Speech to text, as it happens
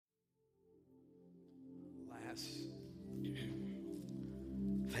pass.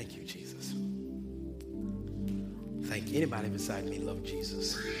 Thank you, Jesus. Thank you. Anybody beside me love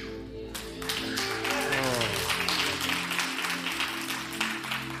Jesus? Oh.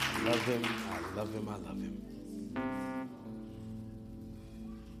 I love him. I love him. I love him.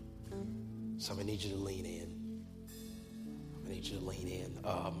 So I need you to lean in. I need you to lean in.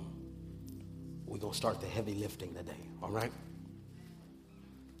 We're going to start the heavy lifting today, all right?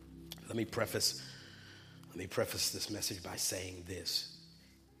 Let me preface this message by saying this.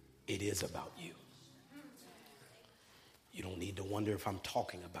 It is about you. You don't need to wonder if I'm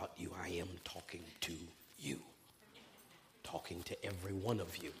talking about you. I am talking to you. Talking to every one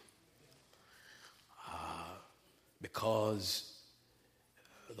of you. Because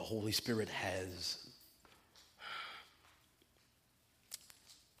the Holy Spirit has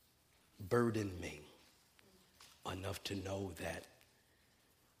burdened me enough to know that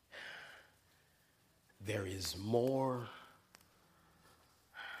there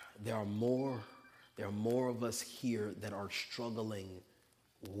are more of us here that are struggling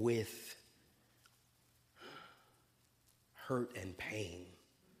with hurt and pain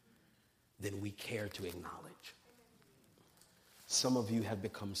than we care to acknowledge. Some of you have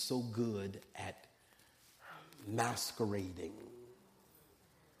become so good at masquerading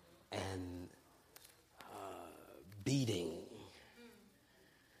and beating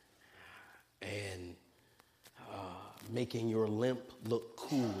and making your limp look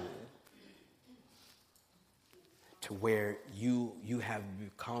cool to where you have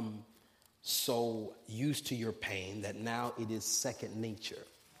become so used to your pain that now it is second nature.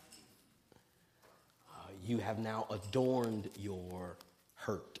 You have now adorned your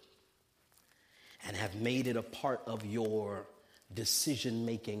hurt and have made it a part of your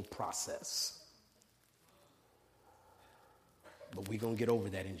decision-making process. But we're going to get over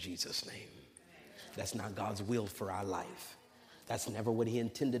that in Jesus' name. That's not God's will for our life. That's never what he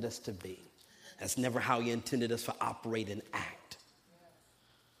intended us to be. That's never how he intended us to operate and act.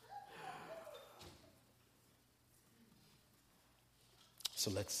 So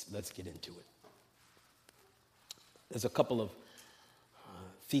let's get into it. There's a couple of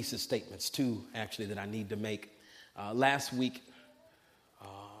thesis statements, two actually, that I need to make. Last week,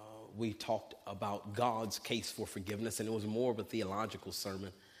 we talked about God's case for forgiveness, and it was more of a theological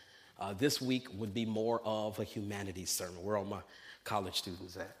sermon. This week would be more of a humanities sermon. Where all my college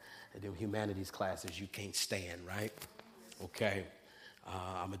students at? They do humanities classes you can't stand, right? Okay.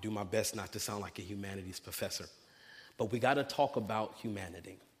 I'm going to do my best not to sound like a humanities professor. But we got to talk about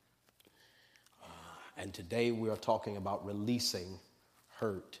humanity. And today we are talking about releasing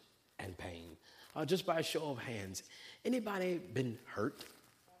hurt and pain. Just by a show of hands, anybody been hurt?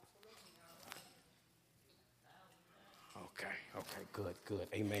 Okay, good.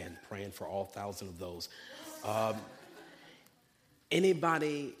 Amen. Praying for all 1,000 of those.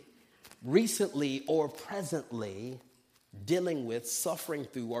 Anybody recently or presently dealing with, suffering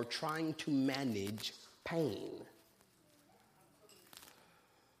through, or trying to manage pain?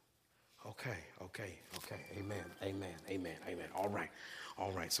 Okay. Amen. All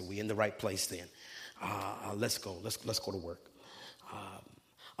right. So we in the right place then. Let's go to work.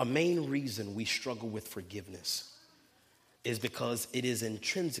 A main reason we struggle with forgiveness is because it is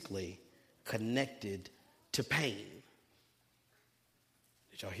intrinsically connected to pain.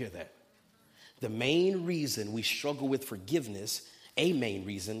 Did y'all hear that? The main reason we struggle with forgiveness, a main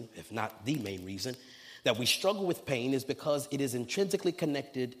reason, if not the main reason, that we struggle with pain is because it is intrinsically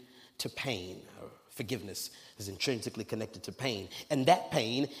connected to pain. Forgiveness is intrinsically connected to pain. And that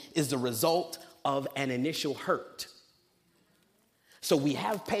pain is the result of an initial hurt. So we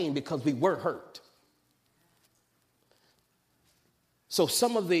have pain because we were hurt. So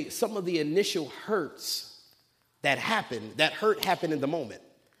some of the initial hurts that happened, that hurt happened in the moment.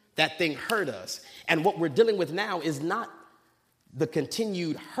 That thing hurt us. And what we're dealing with now is not the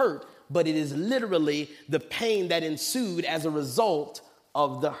continued hurt, but it is literally the pain that ensued as a result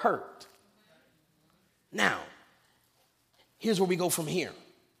of the hurt. Now, here's where we go from here.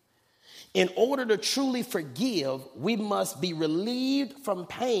 In order to truly forgive, we must be relieved from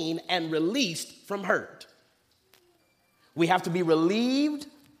pain and released from hurt. We have to be relieved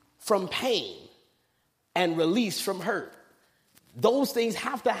from pain and released from hurt. Those things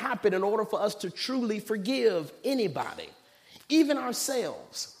have to happen in order for us to truly forgive anybody, even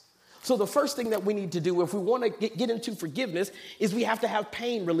ourselves. So the first thing that we need to do if we want to get into forgiveness is we have to have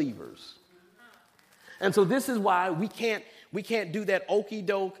pain relievers. And so this is why we can't do that okey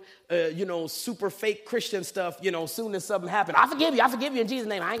doke, super fake Christian stuff, as soon as something happens. I forgive you in Jesus'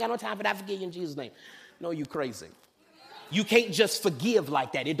 name. I ain't got no time for that. I forgive you in Jesus' name. No, you crazy. You can't just forgive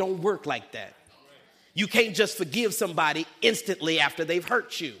like that. It don't work like that. You can't just forgive somebody instantly after they've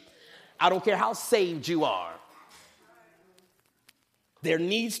hurt you. I don't care how saved you are. There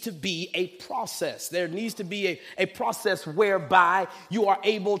needs to be a process. There needs to be a process whereby you are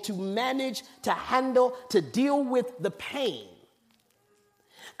able to manage, to handle, to deal with the pain.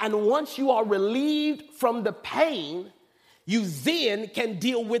 And once you are relieved from the pain, you then can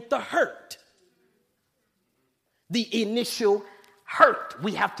deal with the hurt. The initial hurt.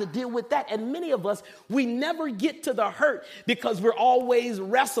 We have to deal with that. And many of us, we never get to the hurt because we're always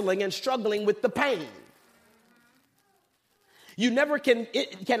wrestling and struggling with the pain. You never can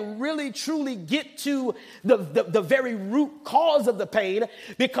really truly get to the very root cause of the pain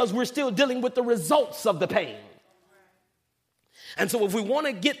because we're still dealing with the results of the pain. And so if we want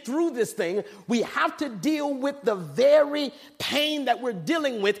to get through this thing, we have to deal with the very pain that we're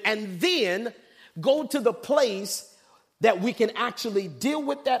dealing with and then go to the place that we can actually deal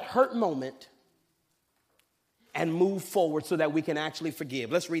with that hurt moment and move forward so that we can actually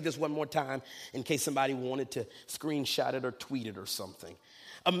forgive. Let's read this one more time in case somebody wanted to screenshot it or tweet it or something.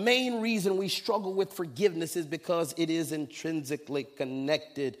 A main reason we struggle with forgiveness is because it is intrinsically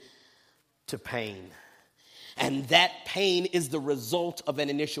connected to pain. And that pain is the result of an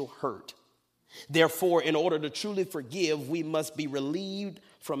initial hurt. Therefore, in order to truly forgive, we must be relieved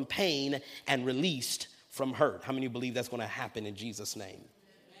from pain and released from hurt. How many of you believe that's going to happen in Jesus' name?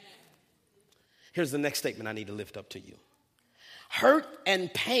 Here's the next statement I need to lift up to you. Hurt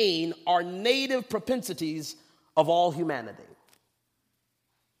and pain are native propensities of all humanity.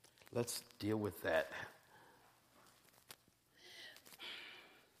 Let's deal with that.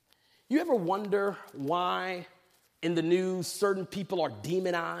 You ever wonder why in the news certain people are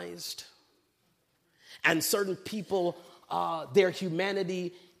demonized and certain people, their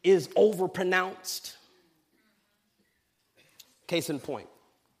humanity is overpronounced? Case in point.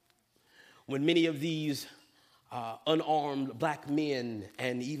 When many of these unarmed black men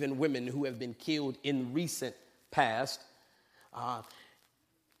and even women who have been killed in recent past,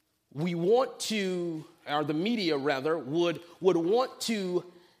 we want to, or the media rather, would want to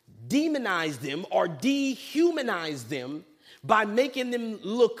demonize them or dehumanize them by making them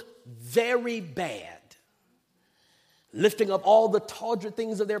look very bad. Lifting up all the tawdry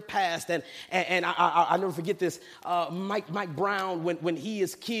things of their past. And I never forget this, Mike Brown, when he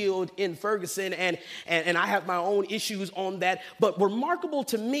is killed in Ferguson, and I have my own issues on that. But remarkable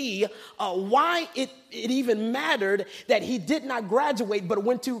to me, why it even mattered that he did not graduate but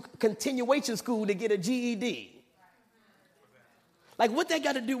went to continuation school to get a GED. Like, what that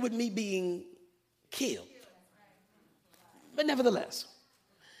got to do with me being killed? But nevertheless,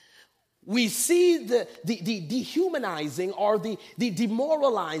 we see the dehumanizing or the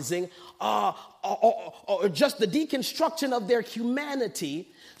demoralizing or just the deconstruction of their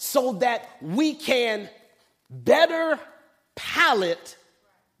humanity so that we can better palate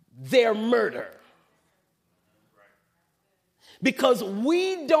their murder. Because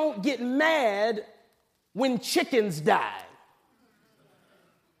we don't get mad when chickens die.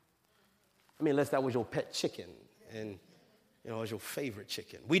 I mean, unless that was your pet chicken and it was your favorite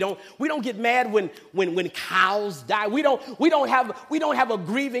chicken. We don't get mad when cows die. We don't have a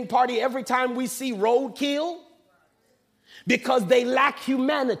grieving party every time we see roadkill because they lack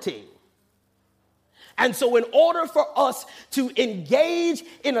humanity. And so in order for us to engage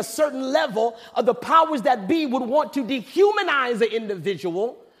in a certain level of the powers that be would want to dehumanize the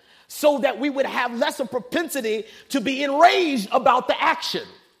individual so that we would have less of propensity to be enraged about the action.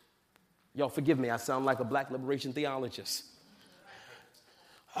 Y'all forgive me, I sound like a black liberation theologist.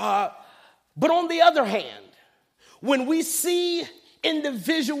 But on the other hand, when we see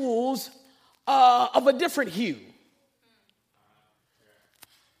individuals of a different hue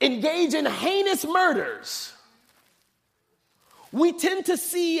engage in heinous murders, we tend to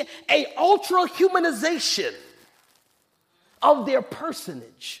see a ultra-humanization of their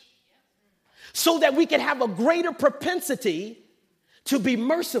personage so that we can have a greater propensity to be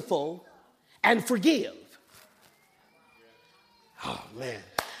merciful and forgive. Oh, man.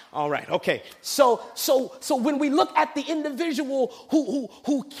 All right. Okay. So when we look at the individual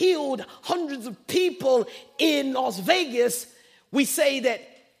who killed hundreds of people in Las Vegas, we say that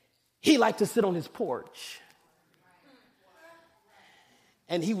he liked to sit on his porch.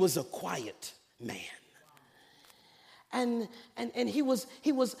 And he was a quiet man. And he was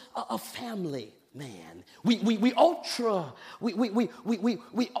a family man. We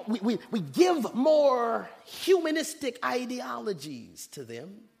give more humanistic ideologies to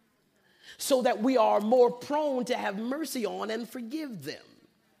them so that we are more prone to have mercy on and forgive them.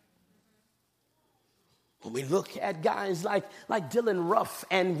 When we look at guys like Dylan Ruff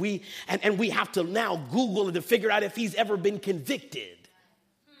and we have to now Google it to figure out if he's ever been convicted.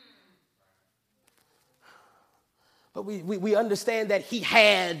 But we understand that he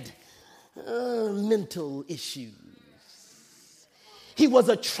had mental issues. He was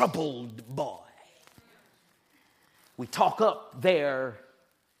a troubled boy. We talk up their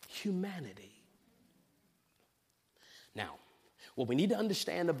humanity. Now, what we need to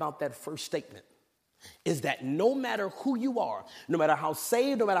understand about that first statement is that no matter who you are, no matter how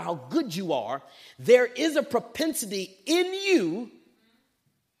saved, no matter how good you are, there is a propensity in you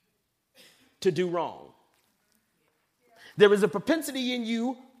to do wrong. There is a propensity in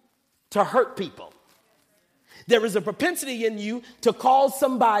you to hurt people. There is a propensity in you to cause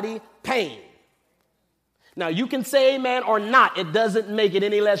somebody pain. Now, you can say amen or not. It doesn't make it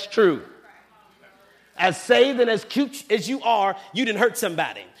any less true. As saved and as cute as you are, you didn't hurt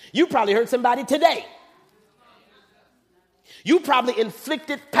somebody. You probably hurt somebody today. You probably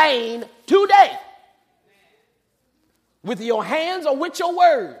inflicted pain today with your hands or with your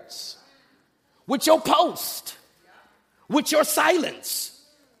words, with your post, with your silence,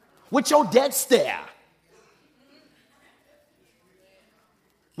 with your dead stare,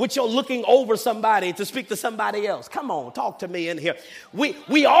 with your looking over somebody to speak to somebody else. Come on, talk to me in here.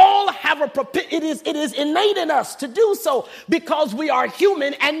 We all have it is innate in us to do so because we are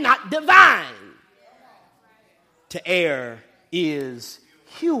human and not divine. To err is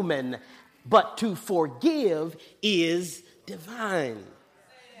human, but to forgive is divine.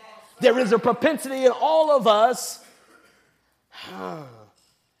 There is a propensity in all of us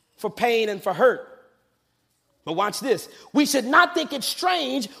for pain and for hurt. But watch this. We should not think it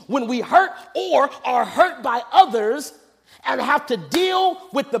strange when we hurt or are hurt by others and have to deal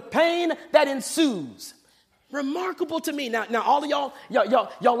with the pain that ensues. Remarkable to me. Now all of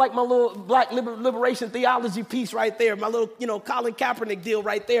y'all like my little black liberation theology piece right there. My little, Colin Kaepernick deal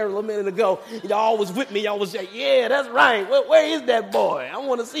right there a little minute ago. Y'all was with me. Y'all was like, yeah, that's right. Where is that boy? I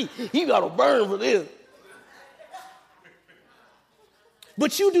want to see. He got to burn for this.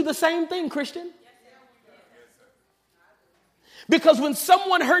 But you do the same thing, Christian. Because when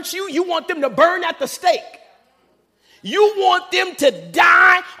someone hurts you, you want them to burn at the stake. You want them to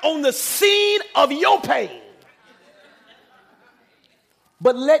die on the scene of your pain.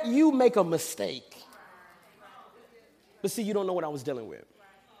 But let you make a mistake. But see, you don't know what I was dealing with.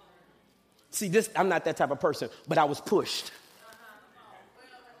 See, I'm not that type of person, but I was pushed.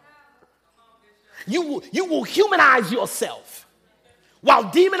 You will humanize yourself while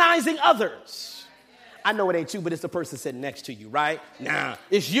demonizing others. I know it ain't you, but it's the person sitting next to you, right? Nah,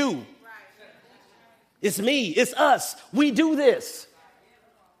 it's you. It's me. It's us. We do this.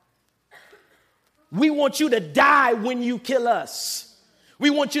 We want you to die when you kill us. We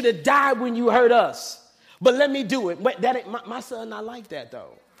want you to die when you hurt us. But let me do it. But that ain't my son not like that,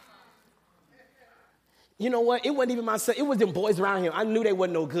 though. You know what? It wasn't even my son. It was them boys around him. I knew they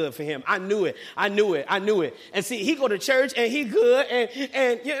wasn't no good for him. I knew it. And see, he go to church and he good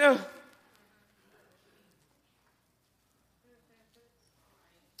and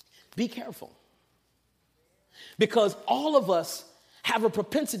be careful. Because all of us have a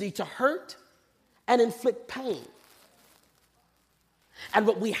propensity to hurt and inflict pain. And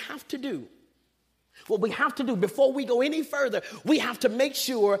what we have to do before we go any further, we have to make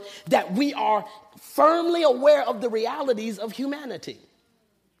sure that we are firmly aware of the realities of humanity.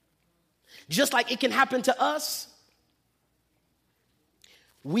 Just like it can happen to us,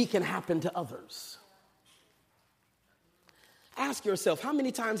 we can happen to others. Ask yourself, how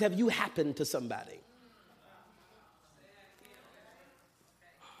many times have you happened to somebody?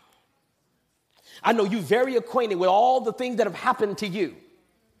 I know you're very acquainted with all the things that have happened to you.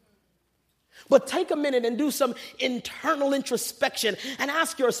 But take a minute and do some internal introspection and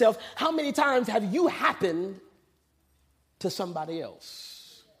ask yourself, how many times have you happened to somebody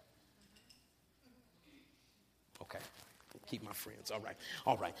else? Okay. Keep my friends.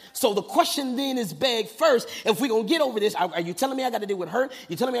 All right. So the question then is begged first, if we're going to get over this, are you telling me I got to deal with hurt?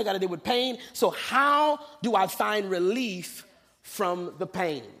 You're telling me I got to deal with pain? So how do I find relief from the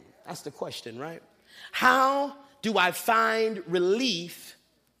pain? That's the question, right? How do I find relief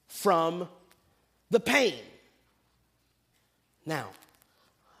from the pain? Now,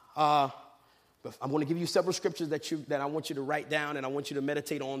 I'm going to give you several scriptures that I want you to write down and I want you to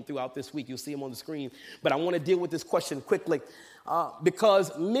meditate on throughout this week. You'll see them on the screen. But I want to deal with this question quickly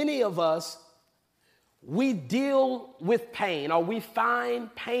because many of us, we deal with pain or we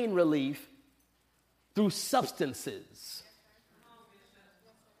find pain relief through substances.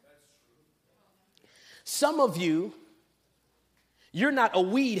 Some of you, you're not a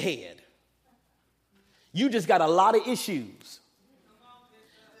weed head. You just got a lot of issues.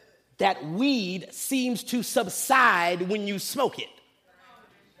 That weed seems to subside when you smoke it.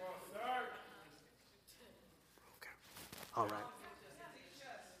 All right.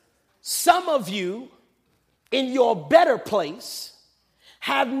 Some of you in your better place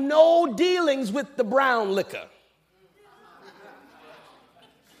have no dealings with the brown liquor.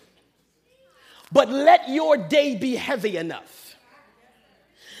 But let your day be heavy enough.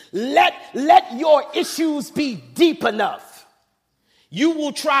 Let your issues be deep enough. You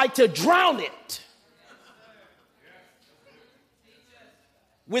will try to drown it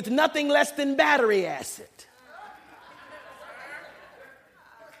with nothing less than battery acid.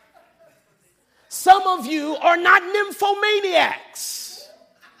 Some of you are not nymphomaniacs.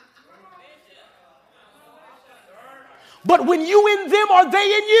 But when you in them or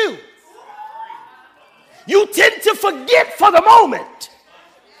they in you, you tend to forget for the moment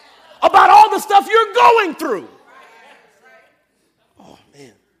about all the stuff you're going through. Oh,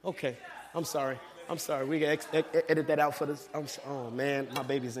 man. Okay. I'm sorry. We can edit that out for this. Oh, man. My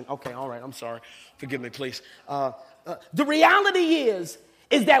baby's in. Okay. All right. I'm sorry. Forgive me, please. The reality is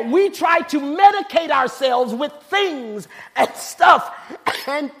that we try to medicate ourselves with things and stuff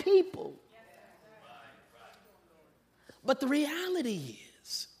and people. But the reality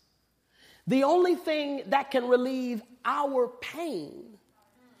is, the only thing that can relieve our pain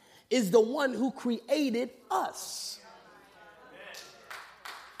is the one who created us.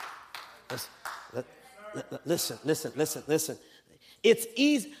 Listen. It's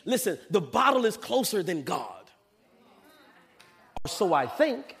easy. Listen, the bottle is closer than God. Or so I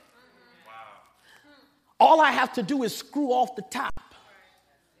think. All I have to do is screw off the top.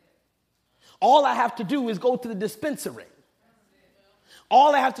 All I have to do is go to the dispensary.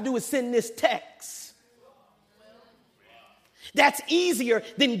 All I have to do is send this text. That's easier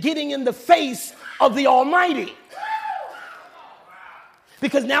than getting in the face of the Almighty.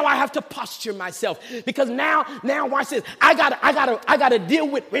 Because now I have to posture myself. Because now watch this. I gotta deal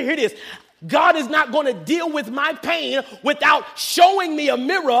with, here it is. God is not going to deal with my pain without showing me a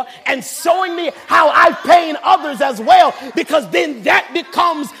mirror and showing me how I pain others as well. Because then that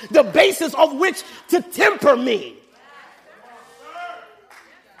becomes the basis of which to temper me.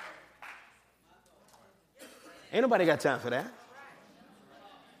 Ain't nobody got time for that.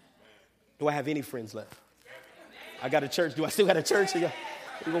 Do I have any friends left? I got a church. Do I still got a church? You're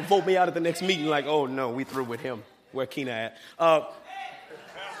going to vote me out at the next meeting like, oh, no, we through with him. Where Keena at?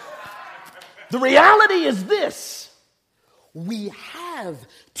 The reality is this. We have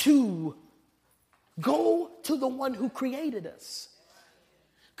to go to the one who created us.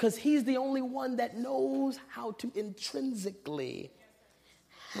 Because he's the only one that knows how to intrinsically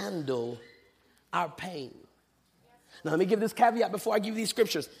handle our pain. Now, let me give this caveat before I give you these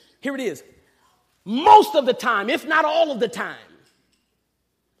scriptures. Here it is. Most of the time, if not all of the time,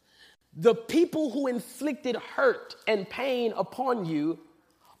 the people who inflicted hurt and pain upon you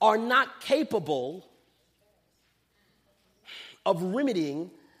are not capable of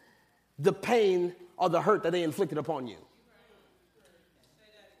remedying the pain or the hurt that they inflicted upon you.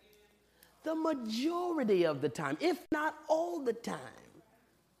 The majority of the time, if not all the time,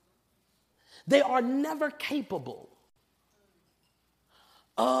 they are never capable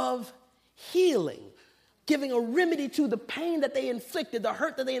of healing, giving a remedy to the pain that they inflicted, the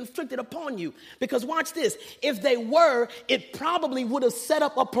hurt that they inflicted upon you. Because watch this, if they were, it probably would have set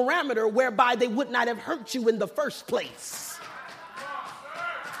up a parameter whereby they would not have hurt you in the first place.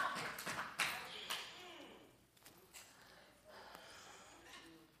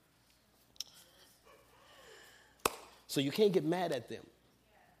 So you can't get mad at them.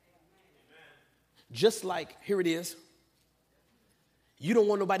 Just like, here it is, you don't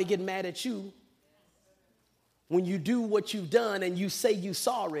want nobody getting mad at you when you do what you've done and you say you're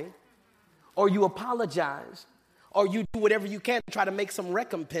sorry, or you apologize, or you do whatever you can to try to make some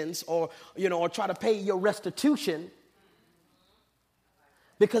recompense, or try to pay your restitution,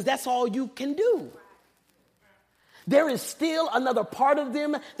 because that's all you can do. There is still another part of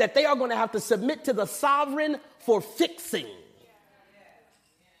them that they are going to have to submit to the sovereign for fixing.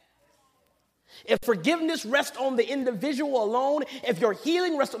 If forgiveness rests on the individual alone, if your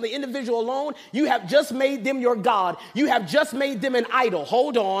healing rests on the individual alone, you have just made them your God. You have just made them an idol.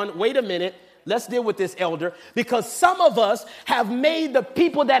 Hold on, wait a minute. Let's deal with this, elder. Because some of us have made the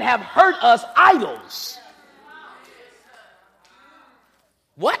people that have hurt us idols.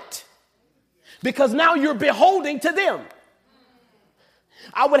 What? Because now you're beholding to them.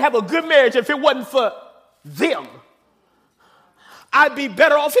 I would have a good marriage if it wasn't for them. I'd be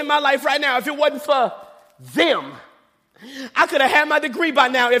better off in my life right now if it wasn't for them. I could have had my degree by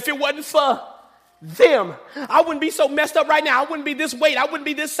now if it wasn't for them, I wouldn't be so messed up right now. I wouldn't be this weight. I wouldn't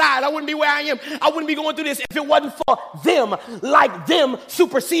be this size. I wouldn't be where I am. I wouldn't be going through this if it wasn't for them. Like them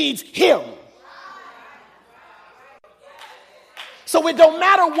supersedes him. So it don't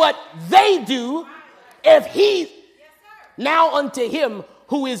matter what they do if he, now unto him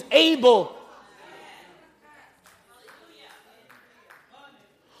who is able.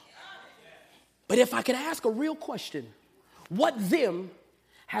 But if I could ask a real question, what them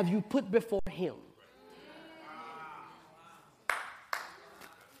have you put before him?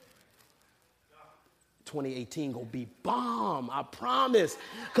 2018 gonna be bomb, I promise.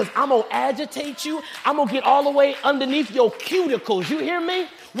 Because I'm gonna agitate you. I'm gonna get all the way underneath your cuticles. You hear me?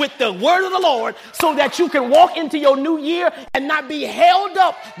 With the word of the Lord, so that you can walk into your new year and not be held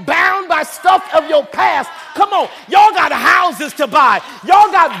up, bound by stuff of your past. Come on, y'all got houses to buy. Y'all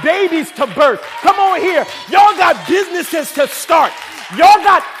got babies to birth. Come on here. Y'all got businesses to start. Y'all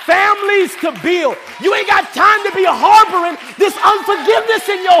got families to build. You ain't got time to be harboring this unforgiveness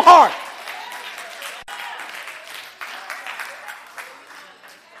in your heart.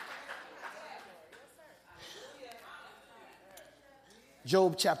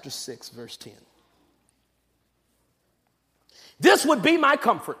 Job chapter 6, verse 10. This would be my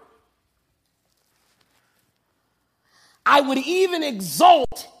comfort. I would even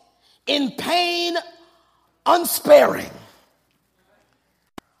exult in pain unsparing,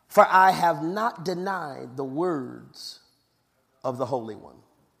 for I have not denied the words of the Holy One.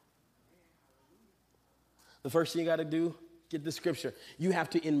 The first thing you got to do, get the scripture. You have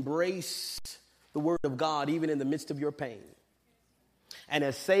to embrace the word of God even in the midst of your pain. And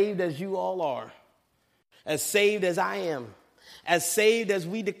as saved as you all are, as saved as I am, as saved as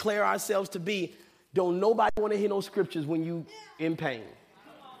we declare ourselves to be, don't nobody want to hear no scriptures when you in pain.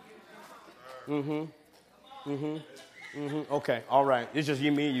 Okay, all right. It's just me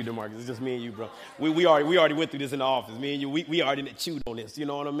and you, DeMarcus. It's just me and you, bro. We already went through this in the office. Me and you, we already chewed on this. You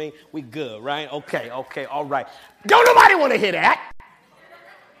know what I mean? We good, right? Okay, all right. Don't nobody want to hear that.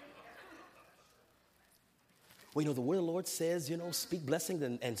 Well, the word of the Lord says, speak blessings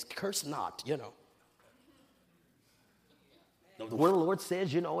and curse not, The word of the Lord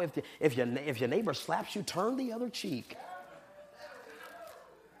says, if your neighbor slaps you, turn the other cheek.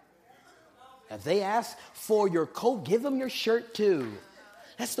 If they ask for your coat, give them your shirt too.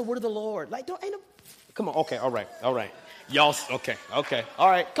 That's the word of the Lord. Come on, okay, all right. Y'all, okay, all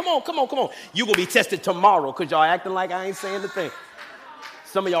right. Come on. You gonna be tested tomorrow because y'all acting like I ain't saying the thing.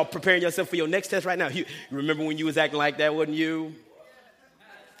 Some of y'all preparing yourself for your next test right now. You remember when you was acting like that, wasn't you?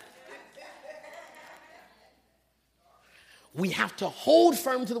 We have to hold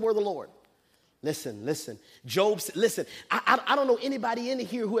firm to the word of the Lord. Listen. Job, listen, I don't know anybody in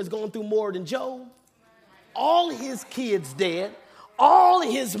here who has gone through more than Job. All his kids dead. All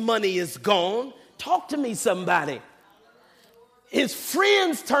his money is gone. Talk to me, somebody. His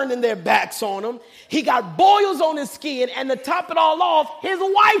friends turning their backs on him. He got boils on his skin, and to top it all off, his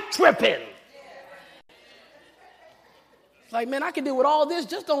wife tripping. It's like, man, I can deal with all this.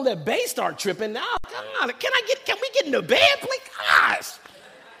 Just don't let Bay start tripping. Now, come on, can we get in the bed, please? Gosh.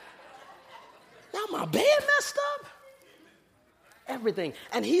 Now my bed messed up. Everything.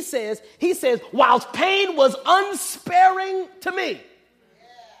 And he says, whilst pain was unsparing to me,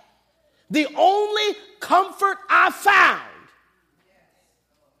 the only comfort I found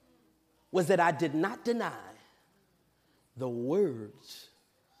was that I did not deny the words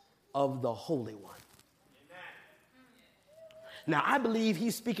of the Holy One. Now, I believe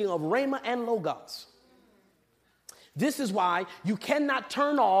he's speaking of Rhema and Logos. This is why you cannot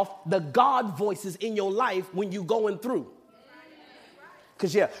turn off the God voices in your life when you're going through.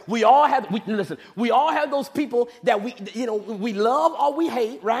 Because, we all have those people that we love or we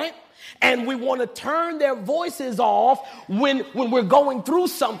hate, right? And we want to turn their voices off when we're going through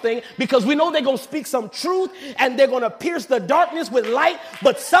something because we know they're going to speak some truth and they're going to pierce the darkness with light.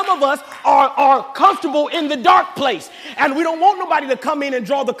 But some of us are comfortable in the dark place and we don't want nobody to come in and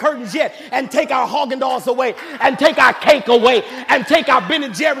draw the curtains yet and take our Haagen-Dazs away and take our cake away and take our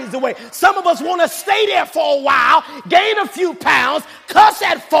Ben & Jerry's away. Some of us want to stay there for a while, gain a few pounds, cuss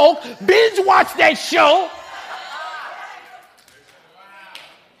at folk, binge watch that show.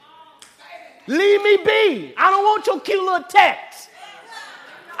 Leave me be. I don't want your cute little text.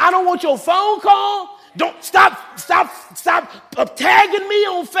 I don't want your phone call. Don't stop tagging me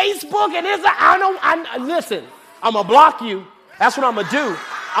on Facebook. And listen, I'm going to block you. That's what I'm going to do.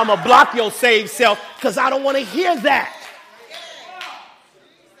 I'm going to block your saved self because I don't want to hear that.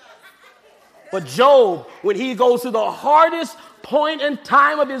 But Job, when he goes through the hardest point in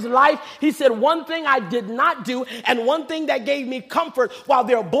time of his life, he said, one thing I did not do, and one thing that gave me comfort while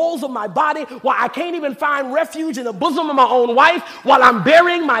there are bulls of my body, while I can't even find refuge in the bosom of my own wife, while I'm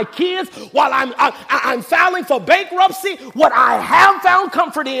burying my kids, while I'm filing for bankruptcy, what I have found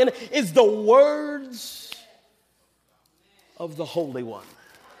comfort in is the words of the Holy One.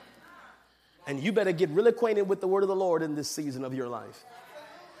 And you better get really acquainted with the word of the Lord in this season of your life.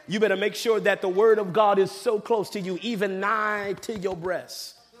 You better make sure that the word of God is so close to you, even nigh to your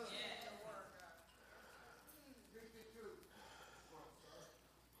breast.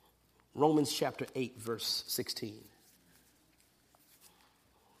 Romans chapter 8, verse 16.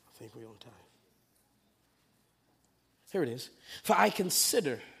 I think we're on time. Here it is. For I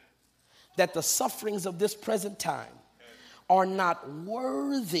consider that the sufferings of this present time are not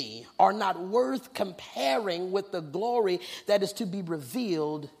worth comparing with the glory that is to be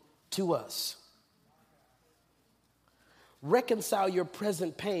revealed to us. Reconcile your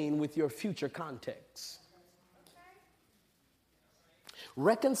present pain with your future context.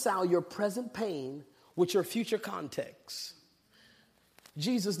 Reconcile your present pain with your future context.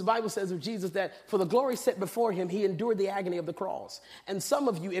 Jesus, the Bible says of Jesus that for the glory set before him, he endured the agony of the cross. And some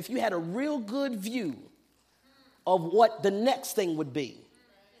of you, if you had a real good view of what the next thing would be,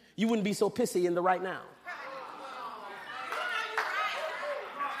 you wouldn't be so pissy in the right now.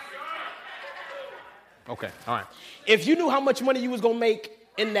 Okay, all right. If you knew how much money you was going to make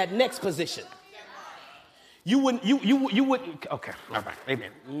in that next position, you wouldn't, okay, all right,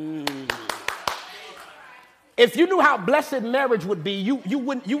 amen. If you knew how blessed marriage would be, you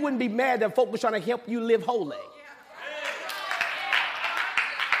wouldn't be mad that folk were trying to help you live holy.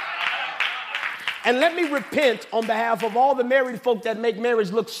 And let me repent on behalf of all the married folk that make marriage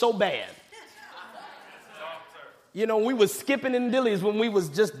look so bad. You know, we was skipping in dillies when we was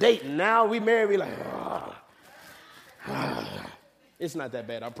just dating. Now we married, we like, It's not that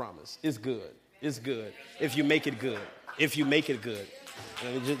bad, I promise. It's good. It's good. If you make it good. If you make it good.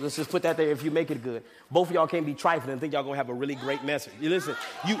 Let's just put that there. If you make it good. Both of y'all can't be trifling and think y'all going to have a really great message. You listen,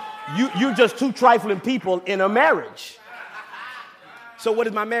 you're just two trifling people in a marriage. So what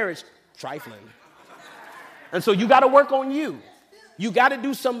is my marriage? Trifling. And so you got to work on you. You got to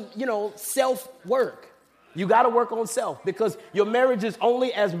do some, self-work. You got to work on self because your marriage is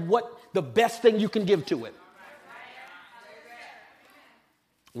only as what the best thing you can give to it.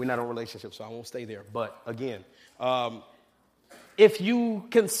 We're not in a relationship, so I won't stay there. But again, if you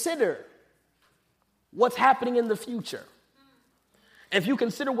consider what's happening in the future, if you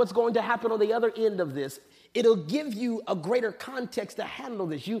consider what's going to happen on the other end of this, it'll give you a greater context to handle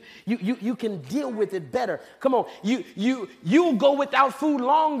this. You can deal with it better. Come on, you'll go without food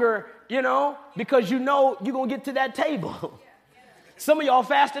longer, because you're going to get to that table. Some of y'all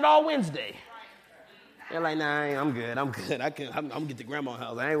fasted all Wednesday. They're like, nah, I'm good. I'm going to get to grandma's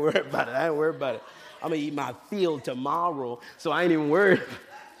house. I ain't worried about it. I'm going to eat my field tomorrow, so I ain't even worried.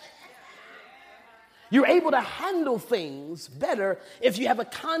 You're able to handle things better if you have a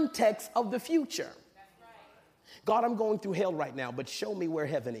context of the future. God, I'm going through hell right now, but show me where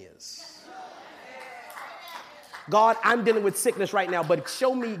heaven is. God, I'm dealing with sickness right now, but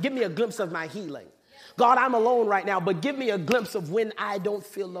give me a glimpse of my healing. God, I'm alone right now, but give me a glimpse of when I don't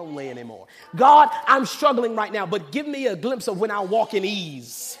feel lonely anymore. God, I'm struggling right now, but give me a glimpse of when I walk in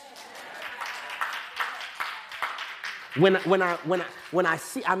ease. When I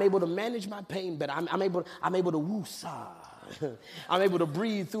see, I'm able to manage my pain, but I'm able to woo-saw. I'm able to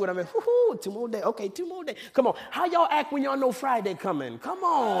breathe through it. I'm like, whoo, 2 more days. Okay, 2 more days. Come on. How y'all act when y'all know Friday coming? Come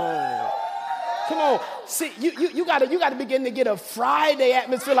on. Come on. See, you gotta begin to get a Friday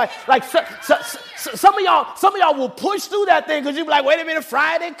atmosphere. Like some of y'all will push through that thing because you be like, wait a minute,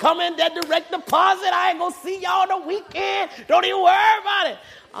 Friday coming, that direct deposit. I ain't gonna see y'all the weekend. Don't even worry about it.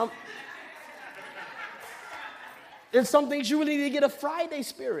 There's some things you really need to get a Friday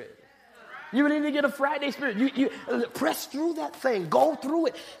spirit. You really need to get a Friday spirit. You press through that thing. Go through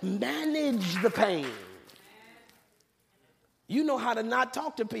it. Manage the pain. You know how to not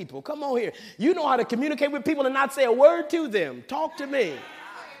talk to people. Come on here. You know how to communicate with people and not say a word to them. Talk to me.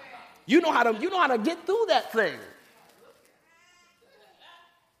 You know how to get through that thing.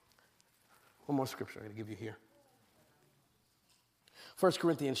 One more scripture I'm going to give you here. 1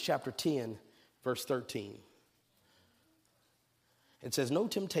 Corinthians chapter 10, verse 13. It says, no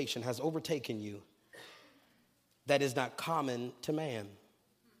temptation has overtaken you that is not common to man.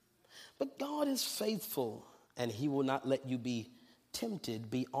 But God is faithful, and he will not let you be tempted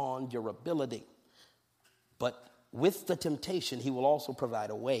beyond your ability. But with the temptation, he will also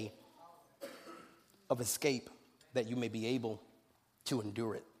provide a way of escape that you may be able to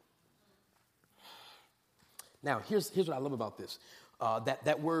endure it. Now, here's what I love about this.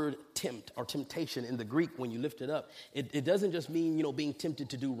 That word tempt or temptation in the Greek, when you lift it up, it doesn't just mean, being tempted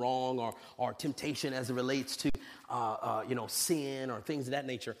to do wrong or temptation as it relates to, sin or things of that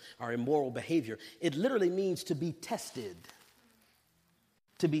nature or immoral behavior. It literally means to be tested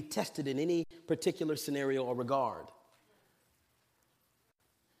in any particular scenario or regard.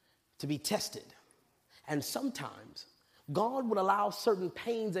 To be tested. And sometimes God would allow certain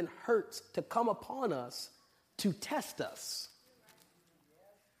pains and hurts to come upon us to test us.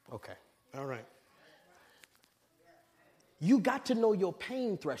 Okay, all right. You got to know your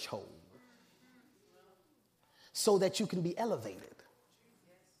pain threshold so that you can be elevated.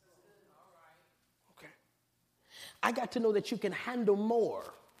 Okay. I got to know that you can handle more.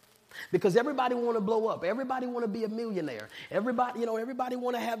 Because everybody want to blow up. Everybody want to be a millionaire. Everybody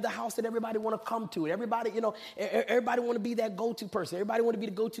want to have the house that everybody want to come to. Everybody want to be that go-to person. Everybody want to be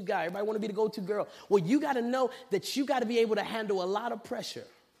the go-to guy. Everybody want to be the go-to girl. Well, you got to know that you got to be able to handle a lot of pressure.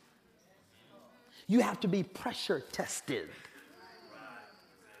 You have to be pressure tested.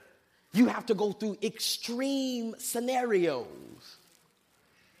 You have to go through extreme scenarios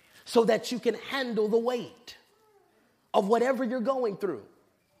so that you can handle the weight of whatever you're going through.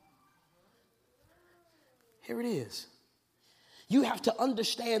 Here it is. You have to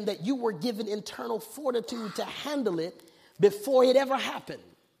understand that you were given internal fortitude to handle it before it ever happened.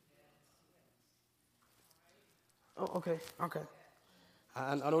 Oh, okay.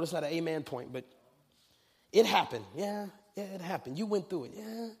 I know this is not an amen point, but it happened. Yeah, it happened. You went through it.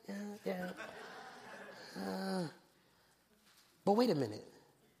 Yeah. But wait a minute.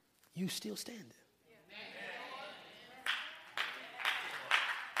 You still standing.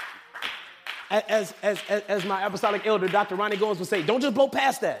 As my apostolic elder, Dr. Ronnie Goins, would say, don't just blow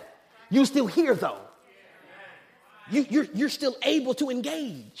past that. You still here, though. You're still able to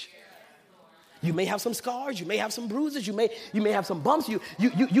engage. You may have some scars. You may have some bruises. You may have some bumps. You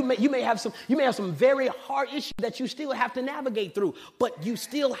may have some very hard issues that you still have to navigate through. But you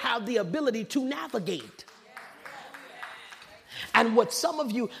still have the ability to navigate. And what some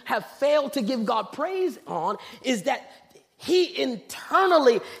of you have failed to give God praise on is that He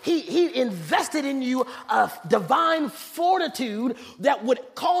internally, he invested in you a divine fortitude that would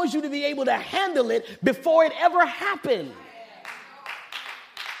cause you to be able to handle it before it ever happened.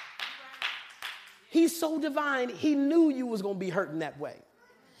 He's so divine, he knew you was going to be hurting that way.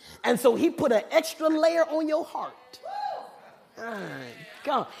 And so he put an extra layer on your heart.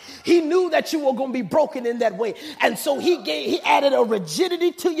 God. He knew that you were going to be broken in that way. And so he added a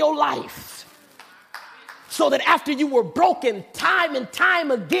rigidity to your life. So that after you were broken time and time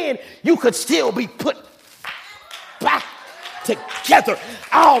again, you could still be put back together.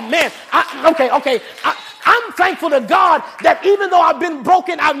 Oh, man. I'm thankful to God that even though I've been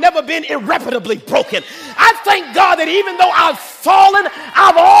broken, I've never been irreparably broken. I thank God that even though I've fallen,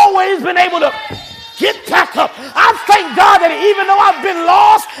 I've always been able to get back up. I thank God that even though I've been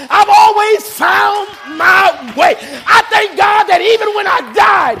lost, I've always found my way. I thank God that even when I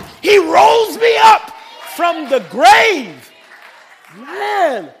died, he rose me up from the grave.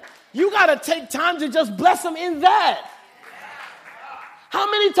 Man, you got to take time to just bless him in that. How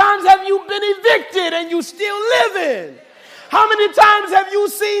many times have you been evicted and you still living? How many times have you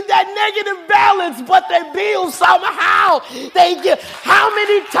seen that negative balance, but their bills somehow they get? How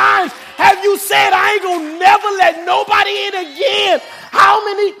many times have you said, I ain't gonna never let nobody in again? How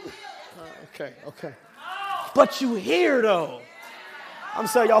many? Okay. But you here though. I'm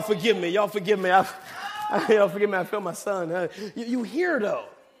sorry, y'all forgive me. Y'all forgive me. Y'all forgive me. I feel my son. You here though.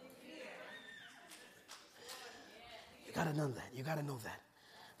 You gotta know that. You gotta know that.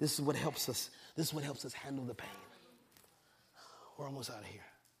 This is what helps us. This is what helps us handle the pain. We're almost out of here.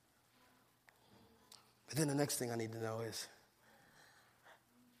 But then the next thing I need to know is,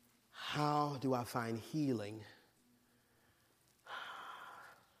 how do I find healing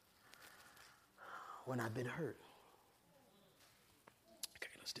when I've been hurt? Okay,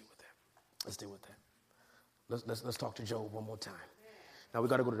 let's deal with that. Let's talk to Job one more time. Now we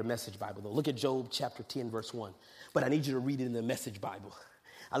got to go to the Message Bible though. Look at Job chapter 10 verse 1. But I need you to read it in the Message Bible.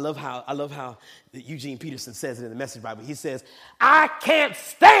 I love how Eugene Peterson says it in the Message Bible. He says, I can't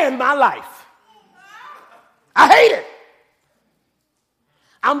stand my life. I hate it.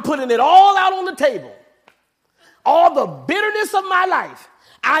 I'm putting it all out on the table. All the bitterness of my life.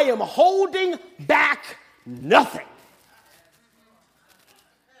 I am holding back nothing.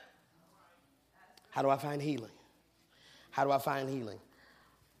 How do I find healing? How do I find healing?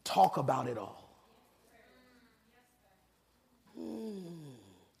 Talk about it all.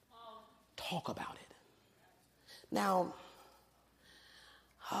 Talk about it. Now,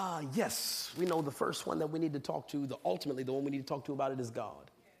 Yes, we know the first one that we need to talk to, ultimately the one we need to talk to about it is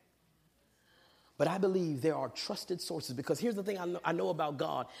God. But I believe there are trusted sources, because here's the thing I know about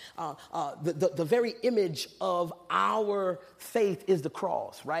God. The very image of our faith is the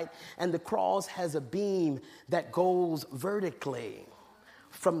cross, right? And the cross has a beam that goes vertically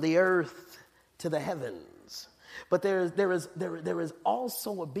from the earth to the heavens. But there is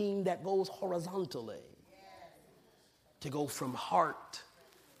also a beam that goes horizontally to go from heart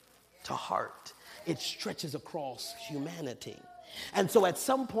to heart. It stretches across humanity. And so at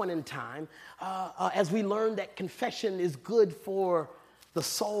some point in time, as we learn that confession is good for the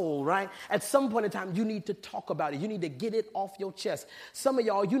soul, right? At some point in time, you need to talk about it. You need to get it off your chest. Some of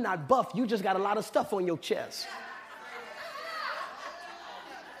y'all, you're not buff. You just got a lot of stuff on your chest.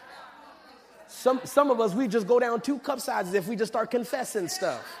 Some of us, we just go down 2 cup sizes if we just start confessing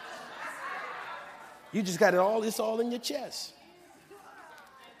stuff. You just got it's all in your chest.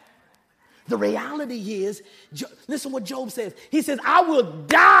 The reality is, listen what Job says. He says, I will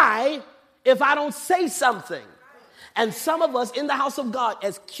die if I don't say something. And some of us in the house of God,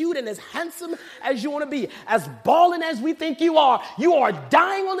 as cute and as handsome as you want to be, as balling as we think you are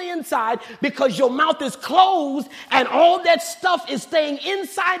dying on the inside because your mouth is closed and all that stuff is staying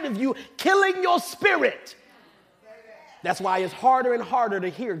inside of you, killing your spirit. That's why it's harder and harder to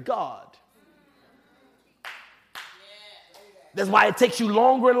hear God. That's why it takes you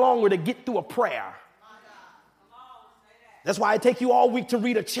longer and longer to get through a prayer. That's why it takes you all week to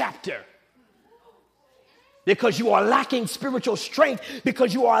read a chapter. Because you are lacking spiritual strength,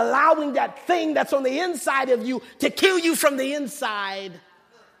 because you are allowing that thing that's on the inside of you to kill you from the inside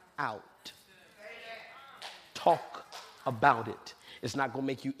out. Talk about it. It's not going to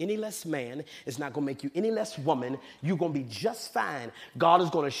make you any less man. It's not going to make you any less woman. You're going to be just fine. God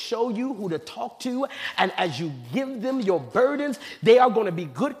is going to show you who to talk to. And as you give them your burdens, they are going to be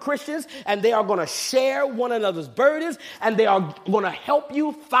good Christians, and they are going to share one another's burdens, and they are going to help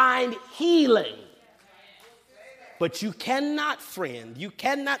you find healing. But you cannot, friend, you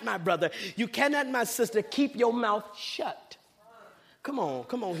cannot, my brother, you cannot, my sister, keep your mouth shut. Come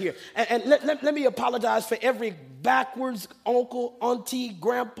on here. And let me apologize for every backwards uncle, auntie,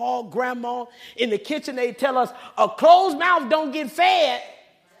 grandpa, grandma. In the kitchen, they tell us a closed mouth don't get fed.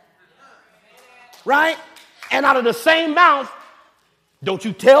 Right? And out of the same mouth, don't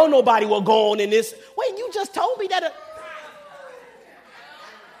you tell nobody what go on in this. Wait, you just told me that.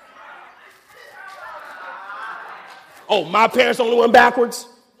 Oh, my parents only went backwards?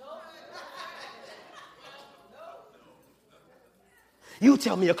 You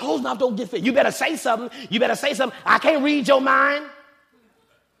tell me a closed mouth don't get fed. You better say something. I can't read your mind.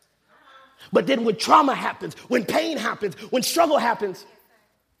 But then when trauma happens, when pain happens, when struggle happens,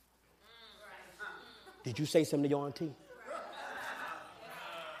 did you say something to your auntie?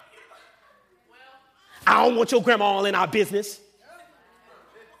 I don't want your grandma all in our business.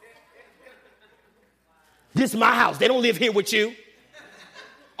 This is my house. They don't live here with you.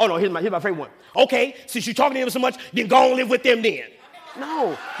 Oh, no, here's my favorite one. Okay, since you're talking to them so much, then go and live with them then.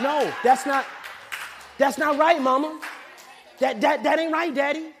 No, that's not right, mama. That ain't right,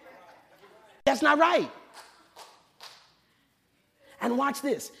 daddy. That's not right. And watch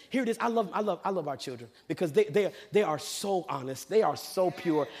this. Here it is. I love our children because they are so honest. They are so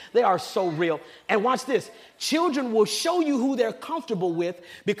pure. They are so real. And watch this. Children will show you who they're comfortable with,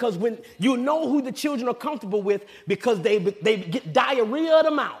 because when you know who the children are comfortable with, because they get diarrhea of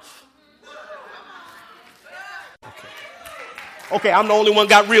the mouth. Okay, I'm the only one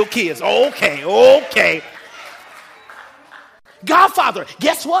got real kids. Okay. Godfather,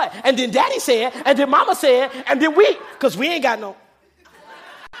 guess what? And then daddy said, and then mama said, and then because we ain't got no.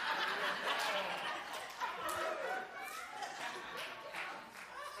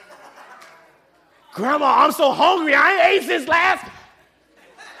 Grandma, I'm so hungry. I ain't ate since last.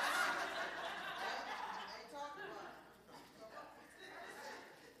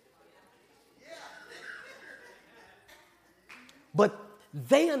 But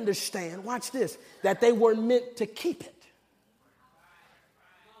they understand, watch this, that they were meant to keep it.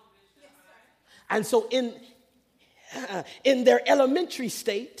 And so in their elementary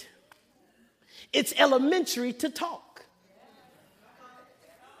state, it's elementary to talk.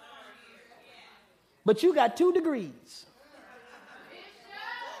 But you got 2 degrees.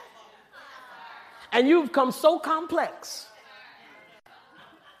 And you've become so complex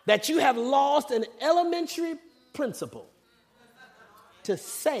that you have lost an elementary principle to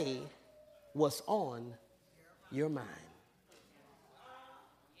say what's on your mind.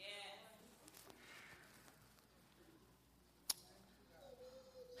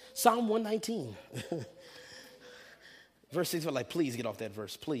 Psalm 119. Verse 6, like, please get off that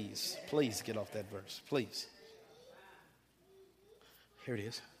verse. Please, please get off that verse. Please. Here it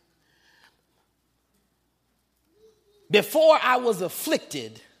is. Before I was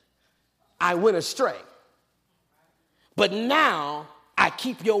afflicted, I went astray. But now I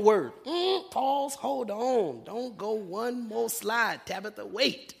keep your word. Pause, hold on. Don't go one more slide. Tabitha,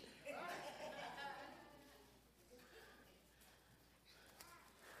 wait.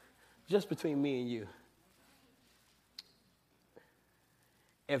 Just between me and you.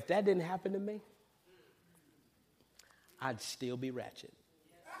 If that didn't happen to me, I'd still be ratchet.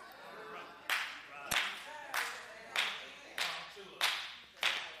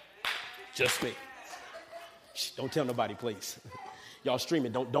 Just me. Shh, don't tell nobody, please. Y'all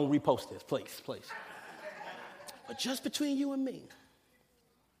streaming, don't repost this, please, please. But just between you and me,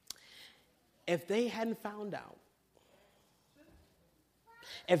 if they hadn't found out,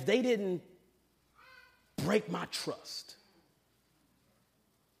 if they didn't break my trust,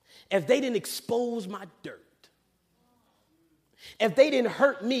 if they didn't expose my dirt, if they didn't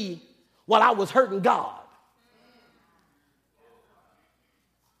hurt me while I was hurting God,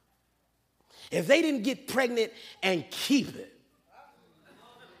 if they didn't get pregnant and keep it,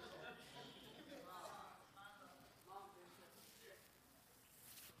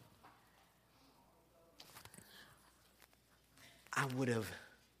 I would have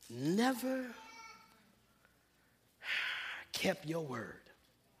never kept your word.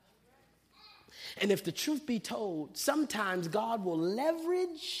 And if the truth be told, sometimes God will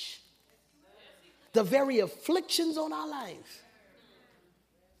leverage the very afflictions on our life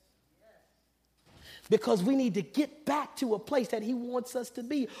because we need to get back to a place that he wants us to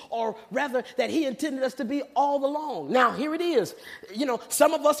be, or rather that he intended us to be all along. Now, here it is. You know,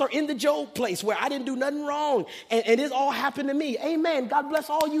 some of us are in the Job place where I didn't do nothing wrong and it all happened to me. Amen. God bless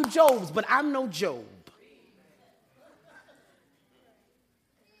all you Jobs, but I'm no Job.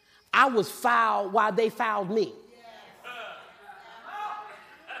 I was fouled while they fouled me.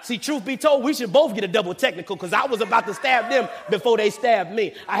 See, truth be told, we should both get a double technical because I was about to stab them before they stabbed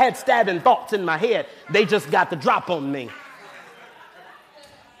me. I had stabbing thoughts in my head. They just got the drop on me.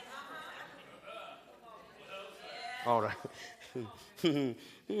 All right.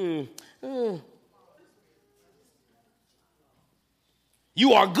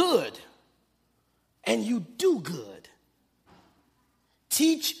 You are good and you do good.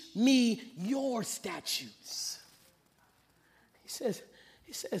 Teach me your statutes. He says,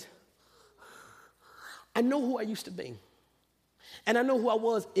 I know who I used to be. And I know who I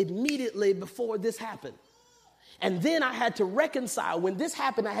was immediately before this happened. And then I had to reconcile. When this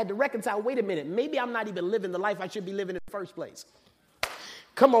happened, I had to reconcile. Wait a minute. Maybe I'm not even living the life I should be living in the first place.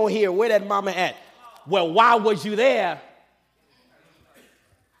 Come on here. Where that mama at? Well, why was you there?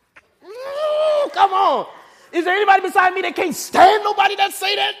 Come on. Is there anybody beside me that can't stand nobody that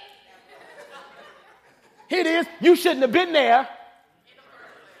say that? Here it is. You shouldn't have been there.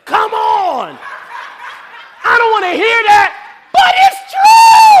 Come on. I don't want to hear that, but it's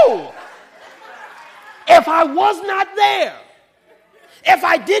true. If I was not there, if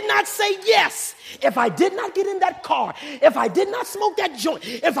I did not say yes, if I did not get in that car, if I did not smoke that joint,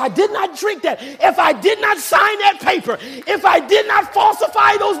 if I did not drink that, if I did not sign that paper, if I did not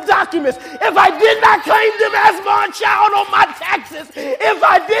falsify those documents, if I did not claim them as my child on my taxes, if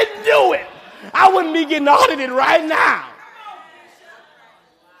I didn't do it, I wouldn't be getting audited right now.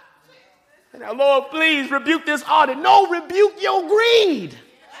 Now, Lord, please rebuke this audit. No, rebuke your greed.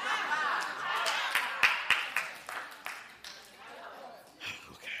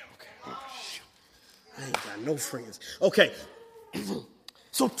 I ain't got no friends. Okay.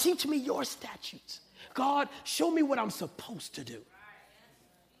 So teach me your statutes. God, show me what I'm supposed to do.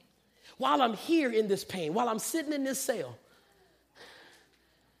 While I'm here in this pain, while I'm sitting in this cell,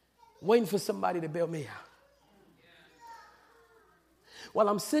 waiting for somebody to bail me out. While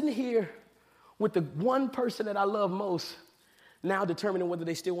I'm sitting here with the one person that I love most, now determining whether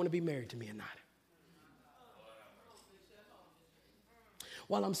they still want to be married to me or not.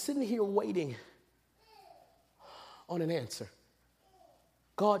 While I'm sitting here waiting on an answer,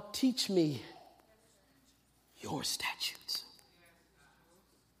 God, teach me your statutes.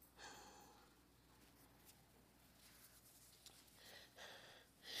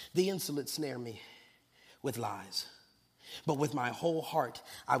 The insolent snare me with lies, but with my whole heart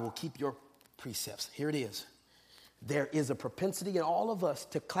I will keep your precepts. Here it is. There is a propensity in all of us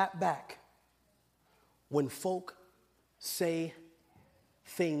to clap back when folk say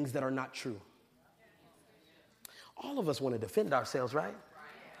things that are not true. All of us want to defend ourselves, right?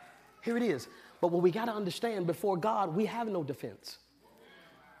 Here it is. But what we got to understand, before God, we have no defense.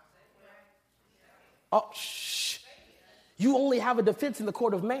 Oh, shh. You only have a defense in the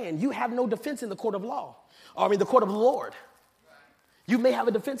court of man. You have no defense in the court of law. The court of the Lord. You may have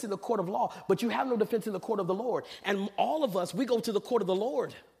a defense in the court of law, but you have no defense in the court of the Lord. And all of us, we go to the court of the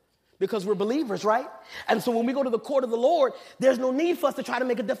Lord because we're believers, right? And so when we go to the court of the Lord, there's no need for us to try to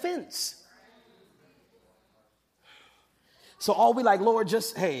make a defense. So all we like, Lord,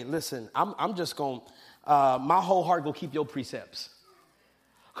 just, hey, listen, I'm just going, my whole heart will keep your precepts.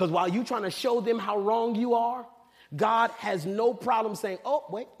 Because while you trying to show them how wrong you are, God has no problem saying, oh,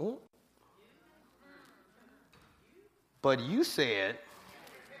 wait. But you said,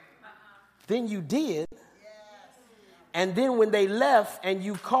 then you did. And then when they left and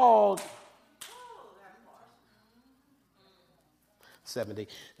you called 70,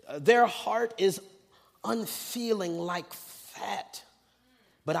 their heart is unfeeling like fat,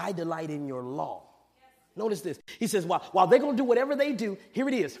 but I delight in your law. Notice this. He says, while they're going to do whatever they do, here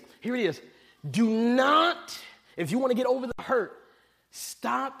it is. Do not, if you want to get over the hurt,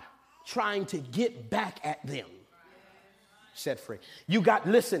 stop trying to get back at them. Set free.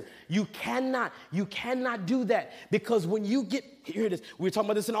 Listen, you cannot do that, because when you get, here it is, we were talking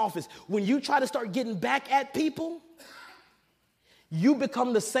about this in office. When you try to start getting back at people, you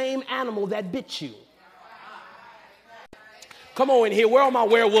become the same animal that bit you. Come on in here. Where are my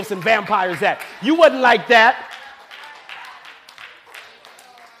werewolves and vampires at? You wasn't like that.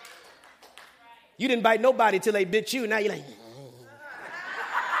 You didn't bite nobody till they bit you. Now you're like,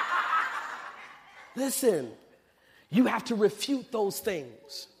 listen, you have to refute those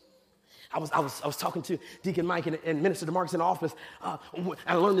things. I was talking to Deacon Mike and Minister DeMarcus in the office. And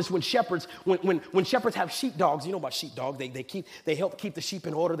I learned this when shepherds have sheepdogs. You know about sheepdog. They help keep the sheep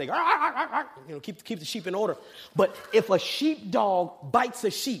in order. They go, keep the sheep in order. But if a sheepdog bites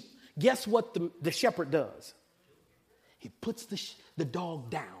a sheep, guess what the shepherd does? He puts the dog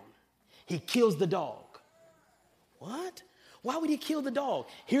down. He kills the dog. What? Why would he kill the dog?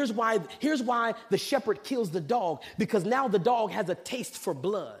 Here's why the shepherd kills the dog, because now the dog has a taste for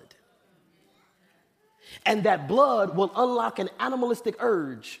blood. And that blood will unlock an animalistic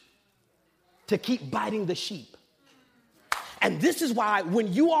urge to keep biting the sheep. And this is why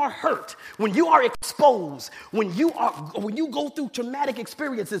when you are hurt, when you are exposed, when you go through traumatic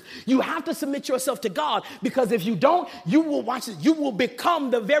experiences, you have to submit yourself to God, because if you don't, you will become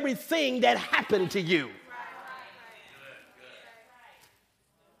the very thing that happened to you.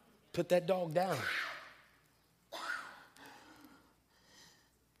 Put that dog down.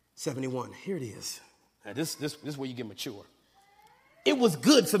 71. Here it is. Now this is where you get mature. It was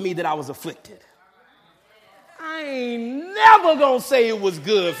good for me that I was afflicted. I ain't never gonna say it was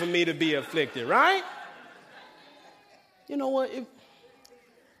good for me to be afflicted, right? You know what? It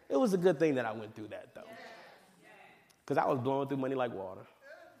was a good thing that I went through that, though, because I was blowing through money like water.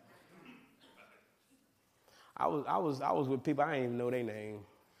 I was with people I didn't even know their name.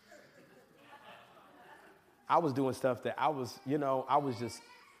 I was doing stuff that I was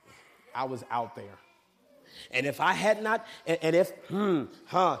out there. And if I had not,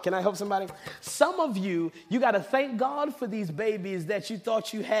 can I help somebody? Some of you got to thank God for these babies that you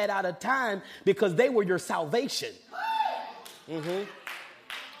thought you had out of time, because they were your salvation. Mm-hmm.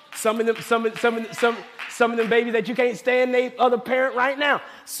 Some of them babies that you can't stand their other parent right now.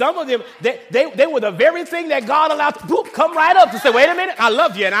 Some of them, they were the very thing that God allowed to come right up to say, wait a minute, I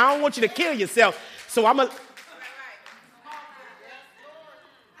love you and I don't want you to kill yourself. So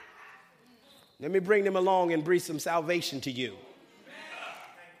let me bring them along and bring some salvation to you.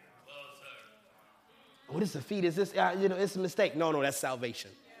 What is the feed? Is this, it's a mistake. No, that's salvation.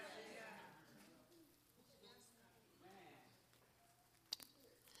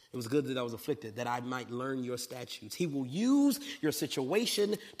 It was good that I was afflicted, that I might learn your statutes. He will use your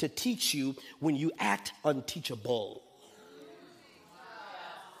situation to teach you when you act unteachable.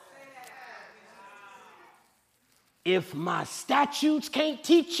 If my statutes can't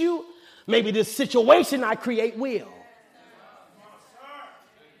teach you, maybe this situation I create will.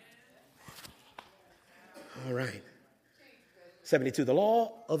 All right. 72. The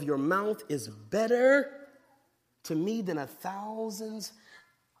law of your mouth is better to me than 1,000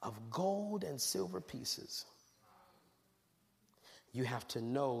 of gold and silver pieces. You have to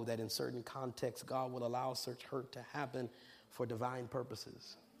know that in certain contexts, God will allow such hurt to happen for divine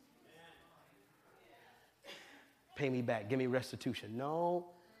purposes. Pay me back. Give me restitution. No.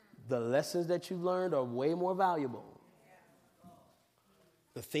 The lessons that you've learned are way more valuable.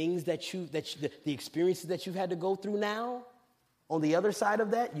 The things the experiences that you've had to go through now, on the other side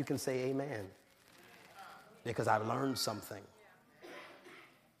of that, you can say amen. Because I've learned something.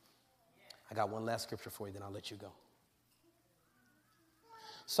 I got one last scripture for you, then I'll let you go.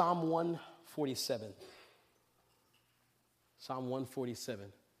 Psalm 147. Psalm 147.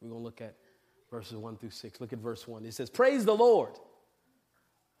 We're going to look at verses 1 through 6. Look at verse 1. It says, praise the Lord,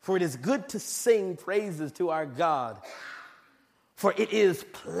 for it is good to sing praises to our God, for it is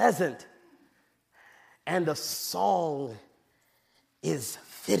pleasant, and a song is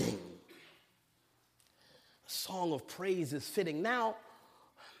fitting. A song of praise is fitting. Now,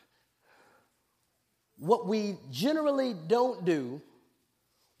 what we generally don't do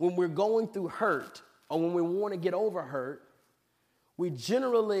when we're going through hurt or when we want to get over hurt, we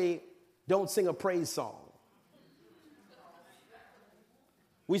generally don't sing a praise song.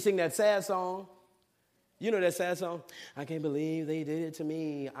 We sing that sad song. You know that sad song? I can't believe they did it to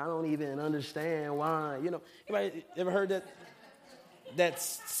me. I don't even understand why. You know, anybody ever heard that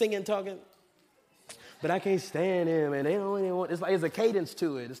singing, talking? But I can't stand him, and they don't even want. It's like there's a cadence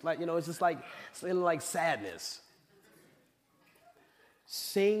to it. It's like, you know, it's just like sadness.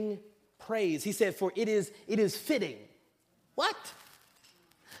 Sing praise. He said, for it is fitting. What?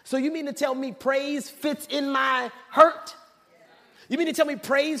 So you mean to tell me praise fits in my hurt? You mean to tell me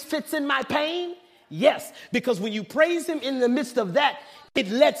praise fits in my pain? Yes, because when you praise him in the midst of that, it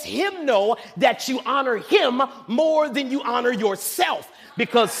lets him know that you honor him more than you honor yourself.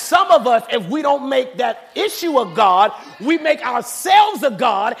 Because some of us, if we don't make that issue a God, we make ourselves a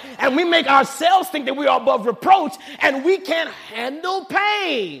God, and we make ourselves think that we are above reproach, and we can't handle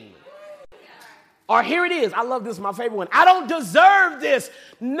pain. Or here it is. I love this, my favorite one. I don't deserve this.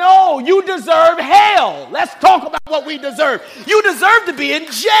 No, you deserve hell. Let's talk about what we deserve. You deserve to be in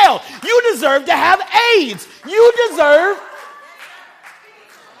jail. You deserve to have AIDS.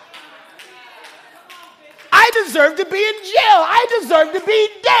 I deserve to be in jail. I deserve to be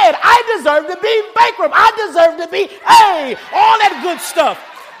dead. I deserve to be bankrupt. I deserve to be, all that good stuff.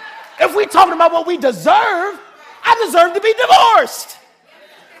 If we're talking about what we deserve, I deserve to be divorced.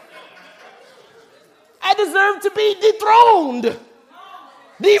 I deserve to be dethroned,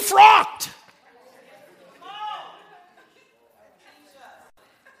 defrocked.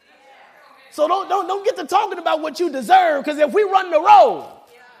 So don't get to talking about what you deserve, because if we run the road,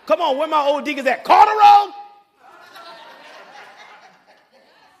 come on, where my old deacons at? Carter Road?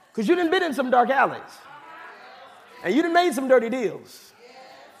 Because you done been in some dark alleys. And you done made some dirty deals.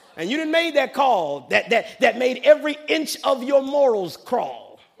 And you done made that call that made every inch of your morals crawl.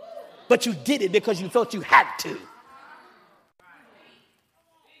 But you did it because you felt you had to.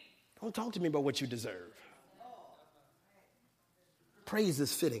 Don't talk to me about what you deserve. Praise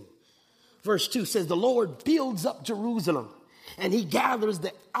is fitting. Verse 2 says, the Lord builds up Jerusalem, and he gathers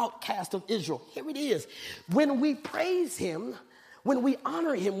the outcast of Israel. Here it is. When we praise him, when we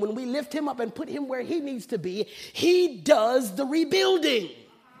honor him, when we lift him up and put him where he needs to be, he does the rebuilding.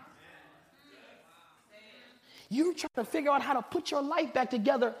 You're trying to figure out how to put your life back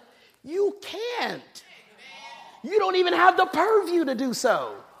together. You can't. You don't even have the purview to do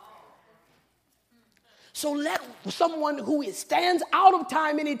so. So let someone who stands out of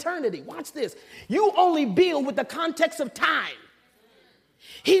time and eternity, watch this. You only build with the context of time.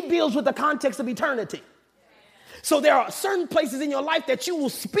 He builds with the context of eternity. So there are certain places in your life that you will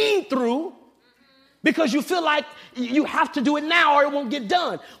speed through because you feel like you have to do it now or it won't get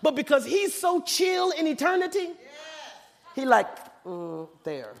done. But because he's so chill in eternity, he like,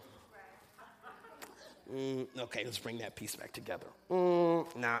 there. Okay, let's bring that piece back together.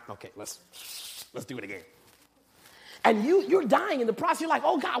 Okay, let's do it again. And you're dying in the process. You're like,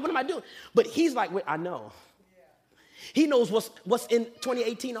 oh God, what am I doing? But he's like, wait, I know. He knows what's in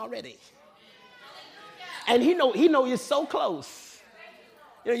 2018 already. And he know you're so close.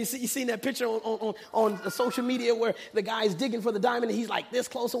 You know, you seen that picture on social media where the guy's digging for the diamond and he's like this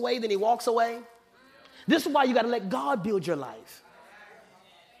close away, then he walks away. This is why you got to let God build your life.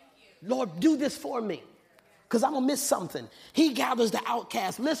 Lord, do this for me, because I'm going to miss something. He gathers the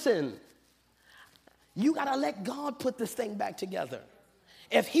outcast. Listen, you got to let God put this thing back together.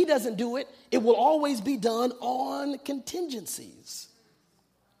 If he doesn't do it, it will always be done on contingencies.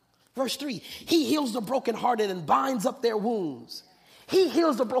 Verse 3, he heals the brokenhearted and binds up their wounds. He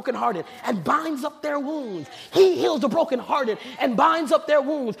heals the brokenhearted and binds up their wounds. He heals the brokenhearted and binds up their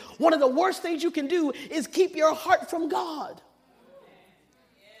wounds. One of the worst things you can do is keep your heart from God.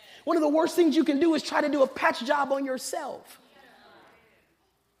 One of the worst things you can do is try to do a patch job on yourself.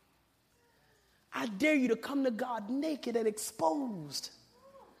 I dare you to come to God naked and exposed,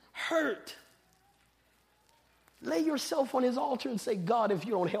 hurt. Lay yourself on his altar and say, God, if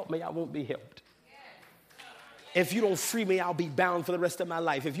you don't help me, I won't be helped. If you don't free me, I'll be bound for the rest of my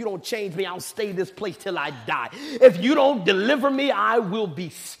life. If you don't change me, I'll stay in this place till I die. If you don't deliver me, I will be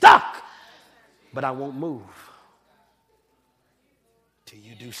stuck. But I won't move till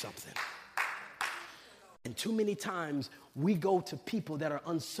you do something. And too many times we go to people that are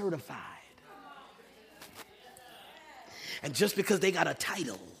uncertified. And just because they got a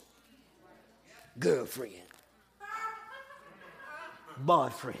title, girlfriend,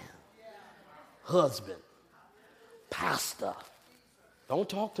 boyfriend, husband, pastor, don't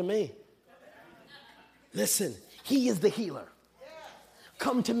talk to me. Listen, he is the healer.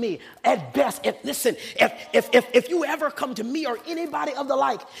 Come to me. At best, if you ever come to me or anybody of the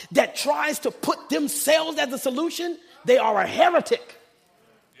like that tries to put themselves as the solution, they are a heretic.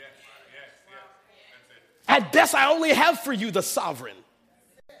 At best, I only have for you the sovereign.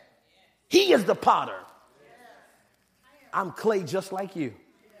 He is the potter. I'm clay just like you.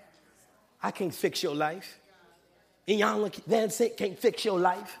 I can't fix your life. Iyanla Vanzant can't fix your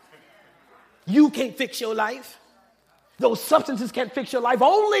life. You can't fix your life. Those substances can't fix your life.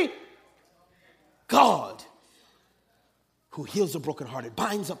 Only God, who heals the brokenhearted,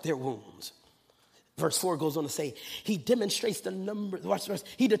 binds up their wounds. Verse 4 goes on to say, he demonstrates the numbers. Watch the verse.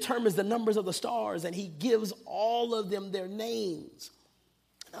 He determines the numbers of the stars, and he gives all of them their names.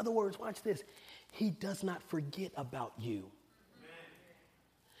 In other words, watch this. He does not forget about you.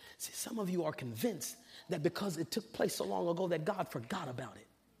 See, some of you are convinced that because it took place so long ago that God forgot about it.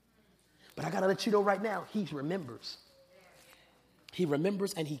 But I got to let you know right now, he remembers. He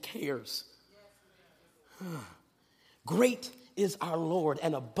remembers and he cares. Great is our Lord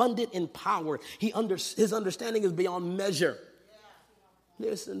and abundant in power. His understanding is beyond measure.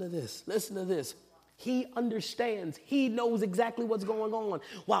 Listen to this. Listen to this. He understands. He knows exactly what's going on.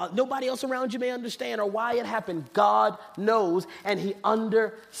 While nobody else around you may understand or why it happened, God knows and he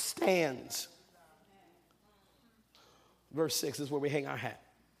understands. Verse 6 is where we hang our hat.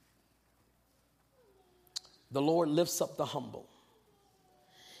 The Lord lifts up the humble,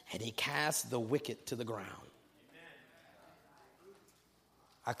 and he casts the wicked to the ground.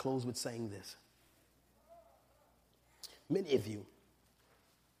 I close with saying this. Many of you,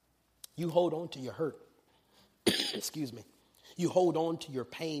 you hold on to your hurt. Excuse me. You hold on to your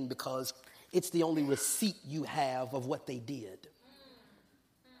pain because it's the only receipt you have of what they did.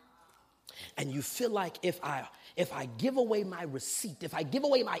 And you feel like if I give away my receipt, if I give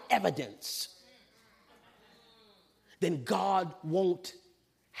away my evidence, then God won't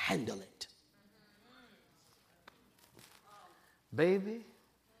handle it. Baby,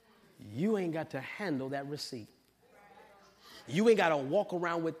 you ain't got to handle that receipt. You ain't got to walk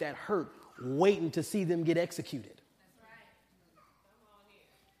around with that hurt waiting to see them get executed.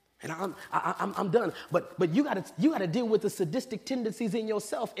 And I'm done. But you got to deal with the sadistic tendencies in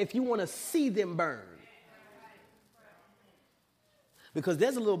yourself if you want to see them burn. Because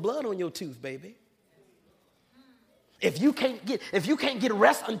there's a little blood on your tooth, baby. If you can't get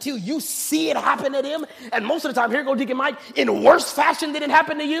rest until you see it happen to them, and most of the time, here go Deacon Mike, in worse fashion than it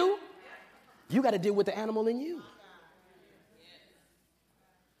happened to you, you got to deal with the animal in you.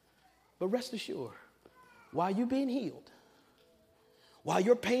 But rest assured, while you're being healed, while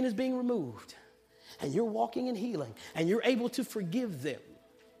your pain is being removed, and you're walking in healing, and you're able to forgive them,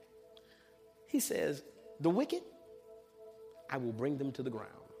 he says, the wicked, I will bring them to the ground.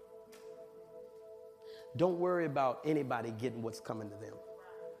 Don't worry about anybody getting what's coming to them.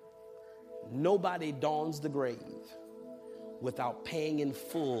 Nobody dawns the grave without paying in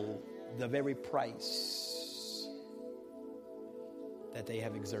full the very price that they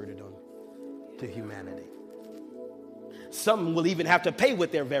have exerted on to humanity. Some will even have to pay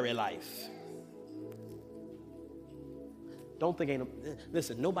with their very life. Don't think,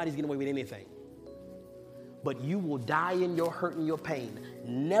 listen, nobody's getting away with anything. But you will die in your hurt and your pain,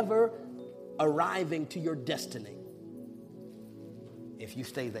 never arriving to your destiny if you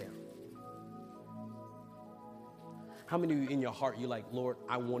stay there. How many of you in your heart, you're like, Lord,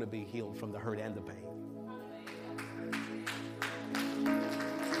 I want to be healed from the hurt and the pain?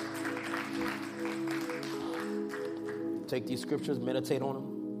 Take these scriptures, meditate on them.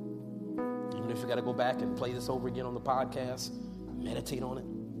 Even if you got to go back and play this over again on the podcast, meditate on it.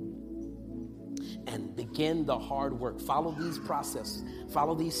 And begin the hard work. Follow these processes.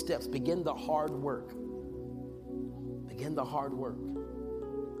 Follow these steps. Begin the hard work. Begin the hard work.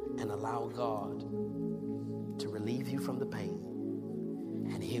 And allow God to relieve you from the pain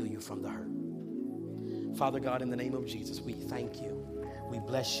and heal you from the hurt. Father God, in the name of Jesus, we thank you. We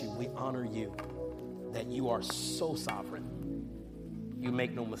bless you. We honor you that you are so sovereign. You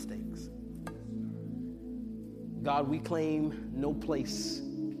make no mistakes. God, we claim no place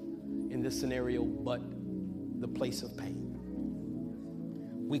in this scenario but the place of pain.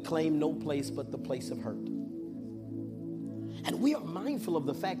 We claim no place but the place of hurt. And we are mindful of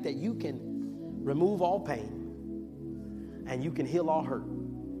the fact that you can remove all pain and you can heal all hurt.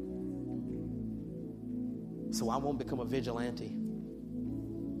 So I won't become a vigilante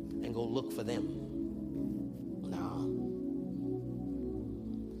and go look for them. No.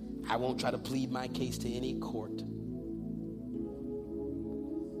 I won't try to plead my case to any court.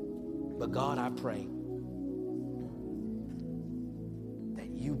 But God, I pray that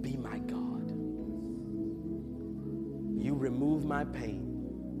you be my God. You remove my pain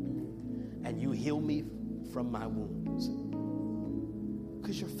and you heal me from my wounds.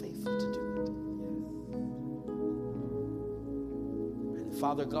 Because you're faithful to do it. And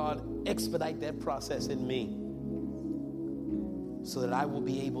Father God, expedite that process in me so that I will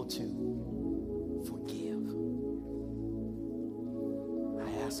be able to forgive.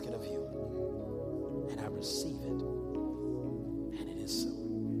 I ask it of you and I receive it. And it is so.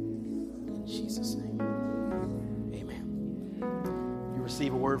 In Jesus' name, amen. You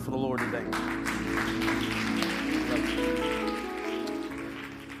receive a word from the Lord today.